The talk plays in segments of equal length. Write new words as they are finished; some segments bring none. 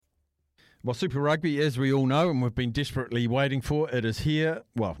Well, Super Rugby, as we all know, and we've been desperately waiting for, it is here,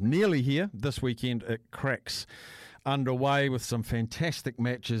 well, nearly here. This weekend it cracks underway with some fantastic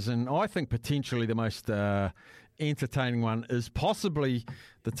matches, and I think potentially the most entertaining one is possibly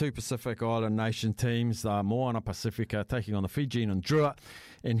the two Pacific Island nation teams, Moana Pacifica taking on the Fijian and Drua,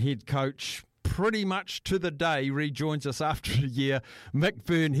 and head coach pretty much to the day rejoins us after a year, Mick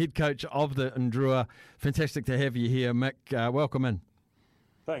Byrne, head coach of the Drua. Fantastic to have you here, Mick. Welcome in.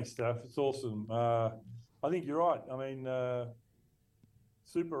 Thanks, Steph. It's awesome. I think you're right. I mean,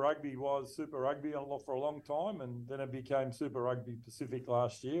 Super Rugby was Super Rugby for a long time, and then it became Super Rugby Pacific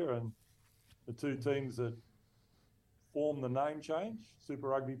last year. And the two teams that formed the name change, Super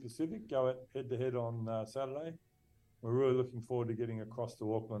Rugby Pacific, go head-to-head on Saturday. We're really looking forward to getting across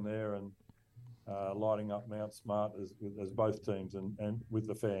to Auckland there and lighting up Mount Smart as both teams and with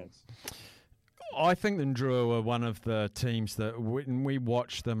the fans. I think the Drua were one of the teams that when we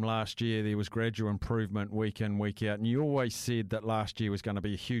watched them last year, there was gradual improvement week in, week out. And you always said that last year was going to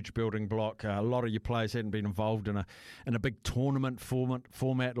be a huge building block. A lot of your players hadn't been involved in a big tournament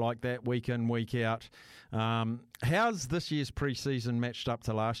format like that week in, week out. How's this year's pre-season matched up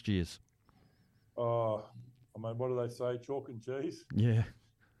to last year's? Oh, I mean, what do they say? Chalk and cheese? Yeah.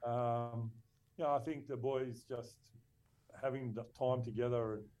 I think the boys just having the time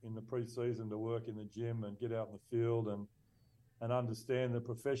together in the pre-season to work in the gym and get out in the field and understand the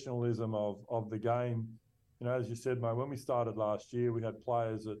professionalism of the game. You know, as you said, mate, when we started last year, we had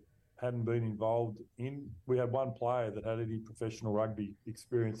players that hadn't been involved we had one player that had any professional rugby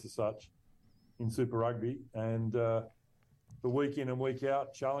experience as such in Super Rugby. And the week in and week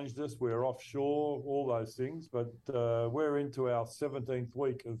out challenged us. We're offshore, all those things. But we're into our 17th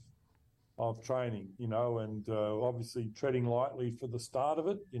week of training, you know, and obviously treading lightly for the start of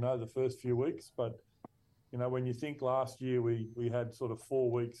it, you know, the first few weeks. But, you know, when you think last year we had sort of 4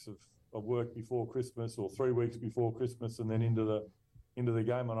 weeks of work before Christmas or 3 weeks before Christmas and then into the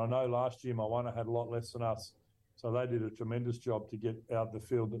game. And I know last year Moana had a lot less than us. So they did a tremendous job to get out the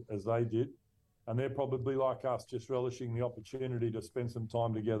field as they did. And they're probably like us, just relishing the opportunity to spend some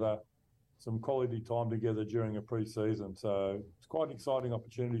time together, some quality time together during a pre-season. So it's quite an exciting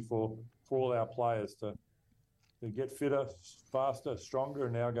opportunity for all our players to get fitter, faster, stronger,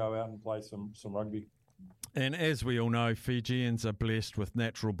 and now go out and play some rugby. And as we all know, Fijians are blessed with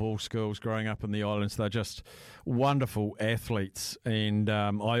natural ball skills growing up in the islands. They're just wonderful athletes. And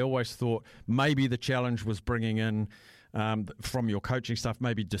I always thought maybe the challenge was bringing in, from your coaching stuff,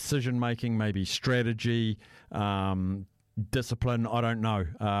 maybe decision-making, maybe strategy, discipline, I don't know.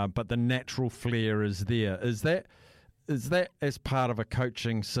 But the natural flair is there. Is that as part of a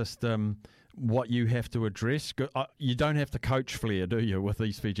coaching system what you have to address? You don't have to coach flair, do you, with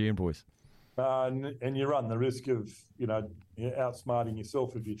these Fijian boys? And you run the risk of, you know, outsmarting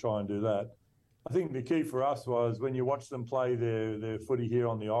yourself if you try and do that. I think the key for us was when you watch them play their footy here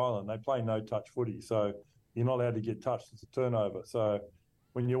on the island, they play no-touch footy, so you're not allowed to get touched. It's a turnover. So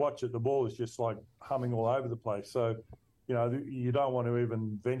when you watch it, the ball is just like humming all over the place. So, you know, you don't want to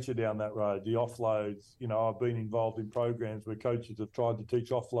even venture down that road. The offloads, you know, I've been involved in programs where coaches have tried to teach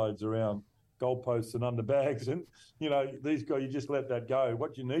offloads around goalposts and under bags, and, you know, these guys, you just let that go.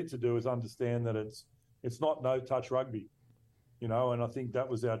 What you need to do is understand that it's not no-touch rugby, you know, and I think that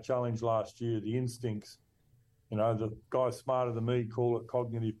was our challenge last year, the instincts. You know, the guys smarter than me call it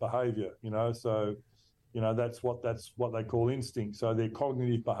cognitive behaviour, you know, so, you know, that's what they call instinct. So their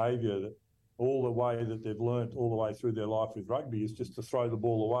cognitive behaviour, that all the way that they've learnt all the way through their life with rugby is just to throw the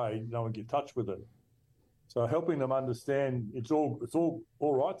ball away, no one get touched with it. So helping them understand it's all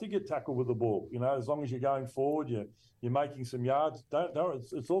right to get tackled with the ball, you know, as long as you're going forward, you're making some yards.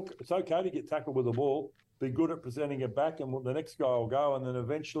 It's okay to get tackled with the ball. Be good at presenting it back, and the next guy will go, and then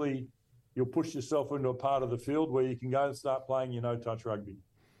eventually you'll push yourself into a part of the field where you can go and start playing your no-touch rugby.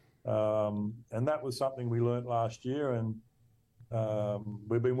 And that was something we learnt last year, and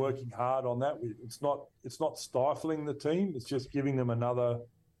we've been working hard on that. It's not stifling the team. It's just giving them another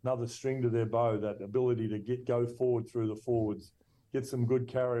string to their bow, that ability to go forward through the forwards, get some good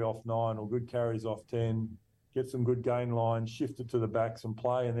carry off 9 or good carries off 10, get some good gain lines, shift it to the backs and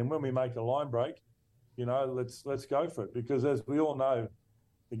play. And then when we make a line break, you know, let's go for it. Because as we all know,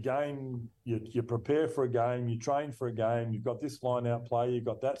 the game, you prepare for a game, you train for a game, you've got this line-out play, you've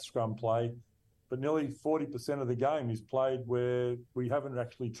got that scrum play, but nearly 40% of the game is played where we haven't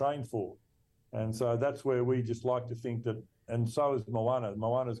actually trained for. And so that's where we just like to think that, and so is Moana.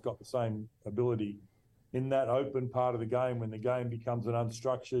 Moana's got the same ability in that open part of the game when the game becomes an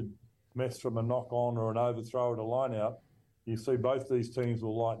unstructured mess from a knock-on or an overthrow at a line-out. You see both these teams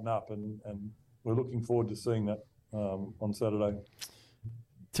will lighten up, and we're looking forward to seeing that on Saturday.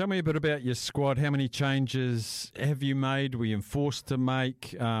 Tell me a bit about your squad. How many changes have you made? Were you enforced to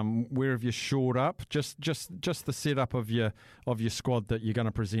make? Where have you shored up? Just the setup of your squad that you're going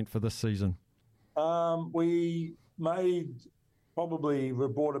to present for this season. We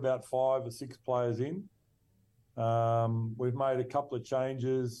brought about 5 or 6 players in. We've made a couple of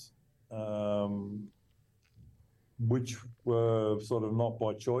changes, which were sort of not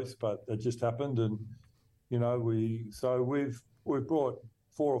by choice, but it just happened. And we've brought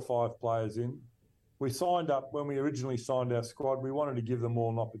 4 or 5 players in. We signed up when we originally signed our squad. We wanted to give them all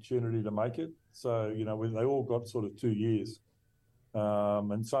an opportunity to make it. So they all got sort of 2 years.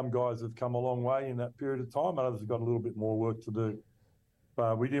 And some guys have come a long way in that period of time, and others have got a little bit more work to do.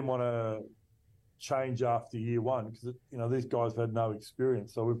 But we didn't want to change after year one because these guys had no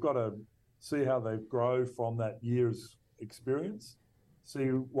experience. So we've got to see how they grow from that year's experience, see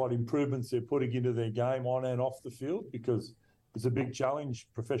what improvements they're putting into their game on and off the field, because it's a big challenge,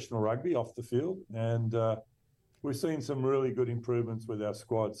 professional rugby off the field. And we've seen some really good improvements with our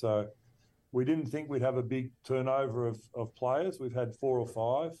squad. So we didn't think we'd have a big turnover of players. We've had 4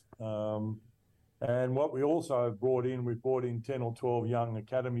 or 5. And what we also brought in 10 or 12 young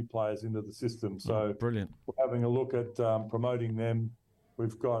academy players into the system. So brilliant. We're having a look at promoting them.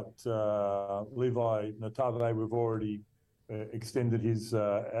 We've got Levi Natave. We've already extended his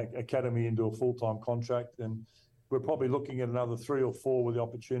academy into a full-time contract. And we're probably looking at another 3 or 4 with the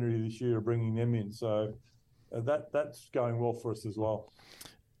opportunity this year of bringing them in. So that's going well for us as well.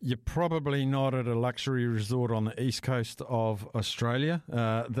 You're probably not at a luxury resort on the east coast of Australia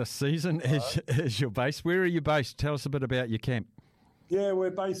this season as your base. Where are you based? Tell us a bit about your camp. Yeah, we're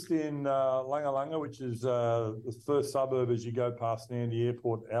based in Langalanga, which is the first suburb as you go past Nandi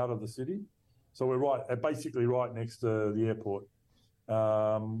Airport out of the city. So we're basically right next to the airport.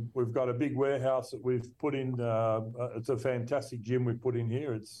 We've got a big warehouse that we've put in. It's a fantastic gym we've put in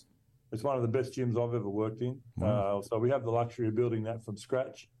here. It's one of the best gyms I've ever worked in. Wow. So we have the luxury of building that from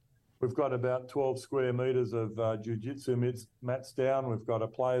scratch. We've got about 12 square metres of jiu-jitsu mats down. We've got a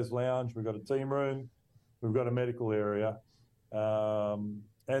players' lounge. We've got a team room. We've got a medical area.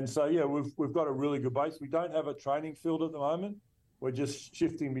 And so, yeah, we've got a really good base. We don't have a training field at the moment. We're just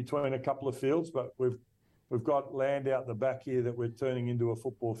shifting between a couple of fields, but we've got land out the back here that we're turning into a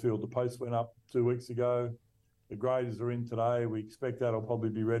football field. The post went up 2 weeks ago. The graders are in today. We expect that'll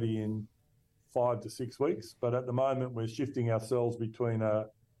probably be ready in 5 to 6 weeks. But at the moment, we're shifting ourselves between,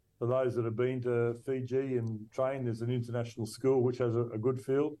 for those that have been to Fiji and trained, there's an international school which has a good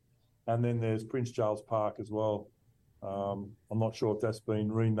field. And then there's Prince Charles Park as well. I'm not sure if that's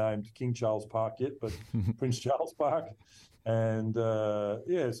been renamed King Charles Park yet, but Prince Charles Park. And,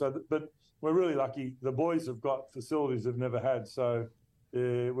 but we're really lucky. The boys have got facilities they've never had. So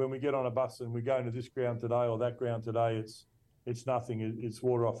when we get on a bus and we go into this ground today or that ground today, it's nothing. It's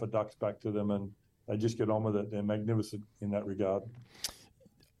water off a duck's back to them, and they just get on with it. They're magnificent in that regard.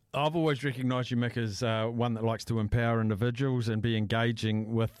 I've always recognised you, Mick, as one that likes to empower individuals and be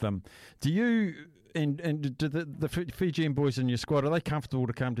engaging with them. Do you and do the Fijian boys in your squad, are they comfortable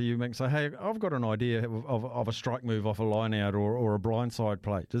to come to you, Mick, and say, hey, I've got an idea of a strike move off a line out or a blindside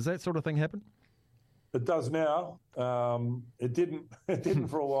play? Does that sort of thing happen? It does now. It didn't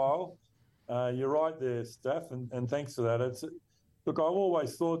for a while. You're right there, Steph, and thanks for that. Look, I've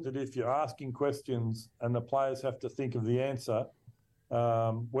always thought that if you're asking questions and the players have to think of the answer,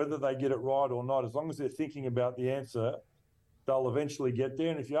 whether they get it right or not, as long as they're thinking about the answer, they'll eventually get there.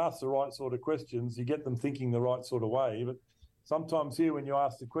 And if you ask the right sort of questions, you get them thinking the right sort of way. But sometimes here, when you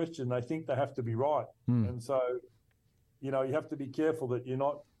ask the question, they think they have to be right. And so, you have to be careful that you're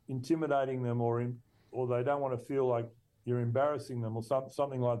not intimidating them or they don't want to feel like you're embarrassing them or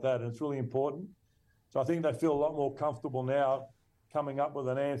something like that. And it's really important. So I think they feel a lot more comfortable now coming up with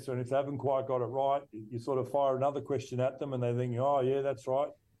an answer. And if they haven't quite got it right, you sort of fire another question at them and they think, oh, yeah, that's right.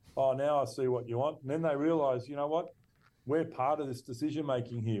 Oh, now I see what you want. And then they realise, you know what? We're part of this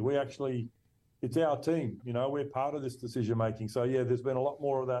decision-making here. It's our team, we're part of this decision-making. So, yeah, there's been a lot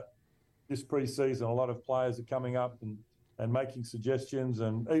more of that this pre-season. A lot of players are coming up and making suggestions.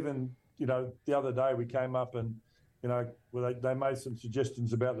 And even, the other day we came up and, they made some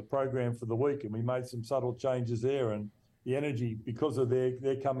suggestions about the program for the week, and we made some subtle changes there. And the energy, because of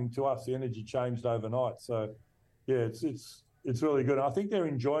their coming to us, the energy changed overnight. So, yeah, it's really good. And I think they're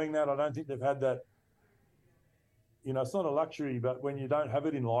enjoying that. I don't think they've had that. It's not a luxury, but when you don't have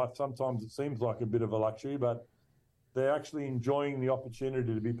it in life, sometimes it seems like a bit of a luxury, but they're actually enjoying the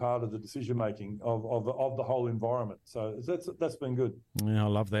opportunity to be part of the decision-making of the whole environment. So that's been good. Yeah, I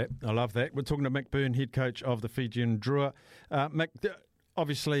love that. We're talking to Mick Byrne, head coach of the Fijian Drua. Mick,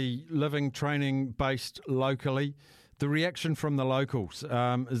 obviously living, training, based locally. The reaction from the locals,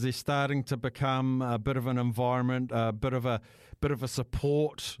 is there starting to become a bit of an environment, a bit of a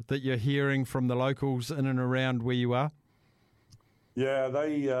support that you're hearing from the locals in and around where you are? Yeah,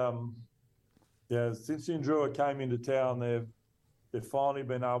 since Drua came into town, they've finally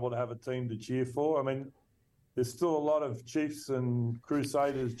been able to have a team to cheer for. I mean, there's still a lot of Chiefs and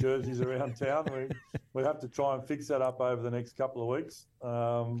Crusaders jerseys around town. We have to try and fix that up over the next couple of weeks.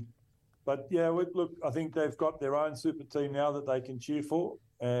 But yeah, look, I think they've got their own super team now that they can cheer for.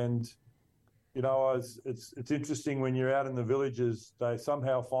 And, you know, it's interesting when you're out in the villages, they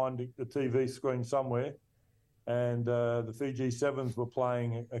somehow find the TV screen somewhere. And the Fiji Sevens were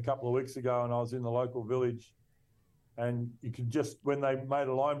playing a couple of weeks ago, and I was in the local village. And you could just, when they made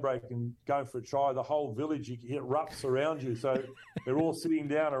a line break and go for a try, the whole village, you could hear erupts around you. So they're all sitting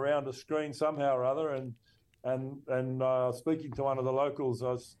down around a screen somehow or other. And speaking to one of the locals,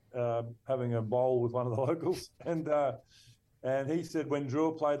 I was having a bowl with one of the locals, and he said when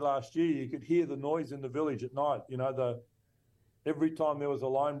Drua played last year, you could hear the noise in the village at night. You know, every time there was a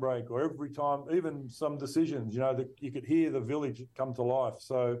line break, or every time, even some decisions, you know, you could hear the village come to life.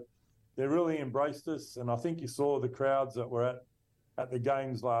 So they really embraced us, and I think you saw the crowds that were at the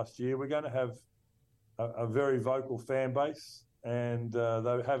games last year. We're going to have a very vocal fan base, and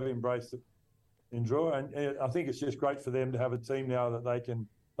they have embraced it in Drua, and I think it's just great for them to have a team now that they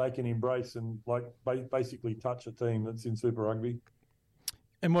can embrace and basically touch a team that's in Super Rugby.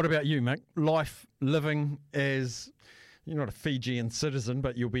 And what about you, Mick? Life living as, you're not a Fijian citizen,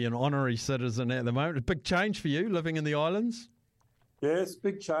 but you'll be an honorary citizen at the moment. A big change for you living in the islands? Yes,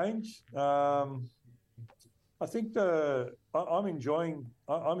 big change. I think I'm enjoying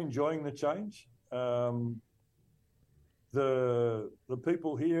the change. The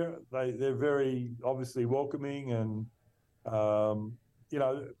people here, they're very obviously welcoming, and you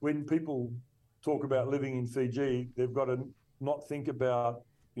know, when people talk about living in Fiji, they've got to not think about,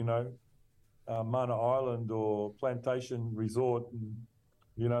 you know, Mana Island or Plantation Resort and,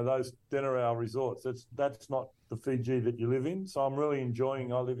 you know, those Denarau resorts. That's not the Fiji that you live in. So I'm really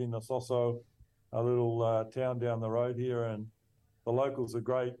enjoying. I live in Nasoso, a little town down the road here, and the locals are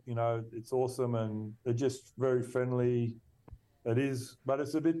great. You know, it's awesome, and they're just very friendly. It is, but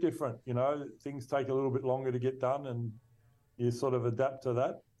it's a bit different. You know, things take a little bit longer to get done, and you sort of adapt to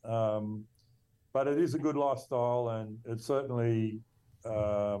that. But it is a good lifestyle, and it's certainly,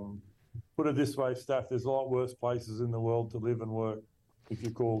 put it this way, Staff, there's a lot worse places in the world to live and work if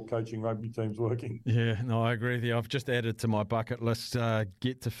you call coaching rugby teams working. Yeah, no, I agree with you. I've just added to my bucket list,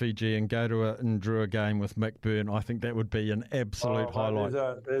 get to Fiji and go to a Drua game with Mick Byrne. I think that would be an absolute highlight.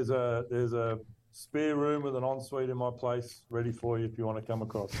 There's a spare room with an ensuite in my place ready for you if you want to come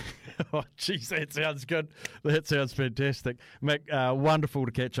across. Oh, geez, that sounds good. That sounds fantastic. Mick, wonderful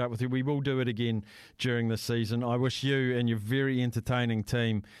to catch up with you. We will do it again during the season. I wish you and your very entertaining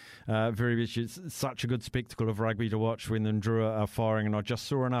team very much. It's such a good spectacle of rugby to watch when the Drua are firing, and I just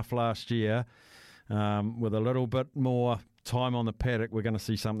saw enough last year. With a little bit more time on the paddock, we're going to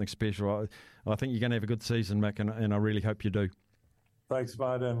see something special. I think you're going to have a good season, Mick, and I really hope you do. Thanks,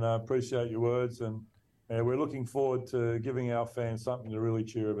 mate, and appreciate your words. And we're looking forward to giving our fans something to really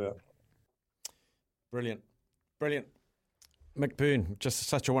cheer about. Brilliant. Mick Byrne, just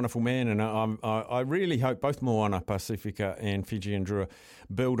such a wonderful man, and I really hope both Moana Pacifica and Fijian Drua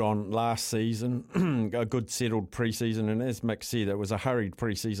build on last season, a good settled pre-season, and as Mick said, it was a hurried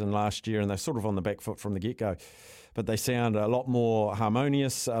pre-season last year, and they're sort of on the back foot from the get-go. But they sound a lot more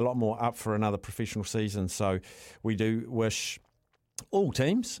harmonious, a lot more up for another professional season, so we do wish all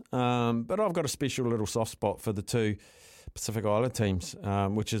teams, but I've got a special little soft spot for the two Pacific Island teams,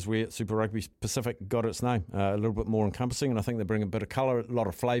 which is where Super Rugby Pacific got its name. A little bit more encompassing, and I think they bring a bit of colour, a lot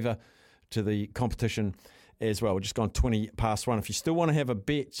of flavour to the competition as well. We've just gone 20 past 1. If you still want to have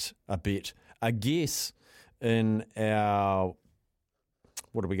a guess in our,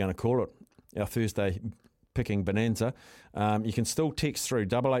 what are we going to call it, our Thursday picking bonanza, you can still text through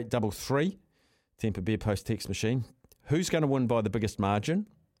 8833, Temper Beer Post text machine. Who's going to win by the biggest margin?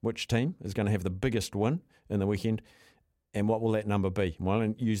 Which team is going to have the biggest win in the weekend? And what will that number be? Well,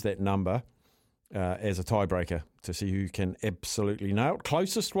 and use that number as a tiebreaker to see who can absolutely nail it.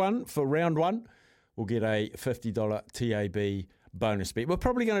 Closest one for round one will get a $50 TAB bonus bet. We're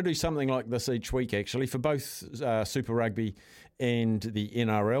probably going to do something like this each week, actually, for both Super Rugby and the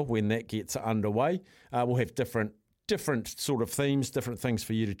NRL when that gets underway. We'll have different sort of themes, different things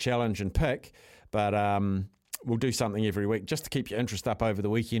for you to challenge and pick, but we'll do something every week just to keep your interest up over the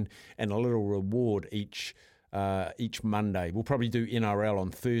weekend, and a little reward each Monday. We'll probably do NRL on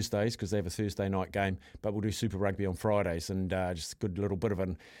Thursdays because they have a Thursday night game, but we'll do Super Rugby on Fridays, and just a good little bit of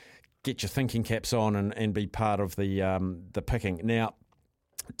an get your thinking caps on and be part of the picking. Now,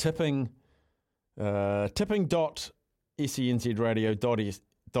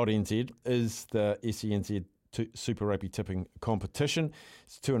 tipping.senzradio.nz is the SENZ Super Rugby tipping competition.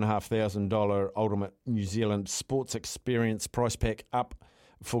 It's $2,500 Ultimate New Zealand Sports Experience prize pack up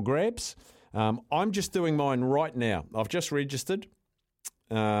for grabs. I'm just doing mine right now. I've just registered.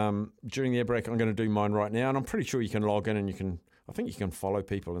 During the air break, I'm going to do mine right now, and I'm pretty sure you can log in and I think you can follow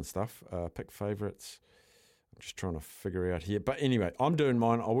people and stuff, pick favourites. I'm just trying to figure out here. But anyway, I'm doing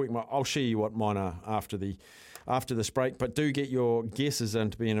mine. I'll share you what mine are after this break. But do get your guesses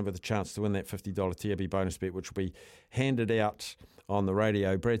in to be in with a chance to win that $50 TAB bonus bet, which will be handed out on the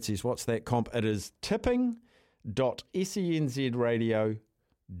radio. Brad says, what's that comp? It is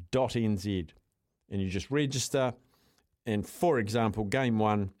tipping.senzradio.nz. And you just register. And for example, game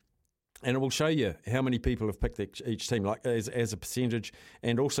one, and it will show you how many people have picked each team, like as a percentage.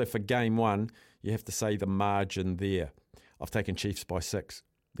 And also for game one, you have to say the margin there. I've taken Chiefs by 6.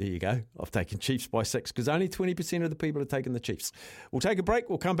 There you go. I've taken Chiefs by 6 because only 20% of the people have taken the Chiefs. We'll take a break.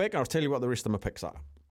 We'll come back and I'll tell you what the rest of my picks are.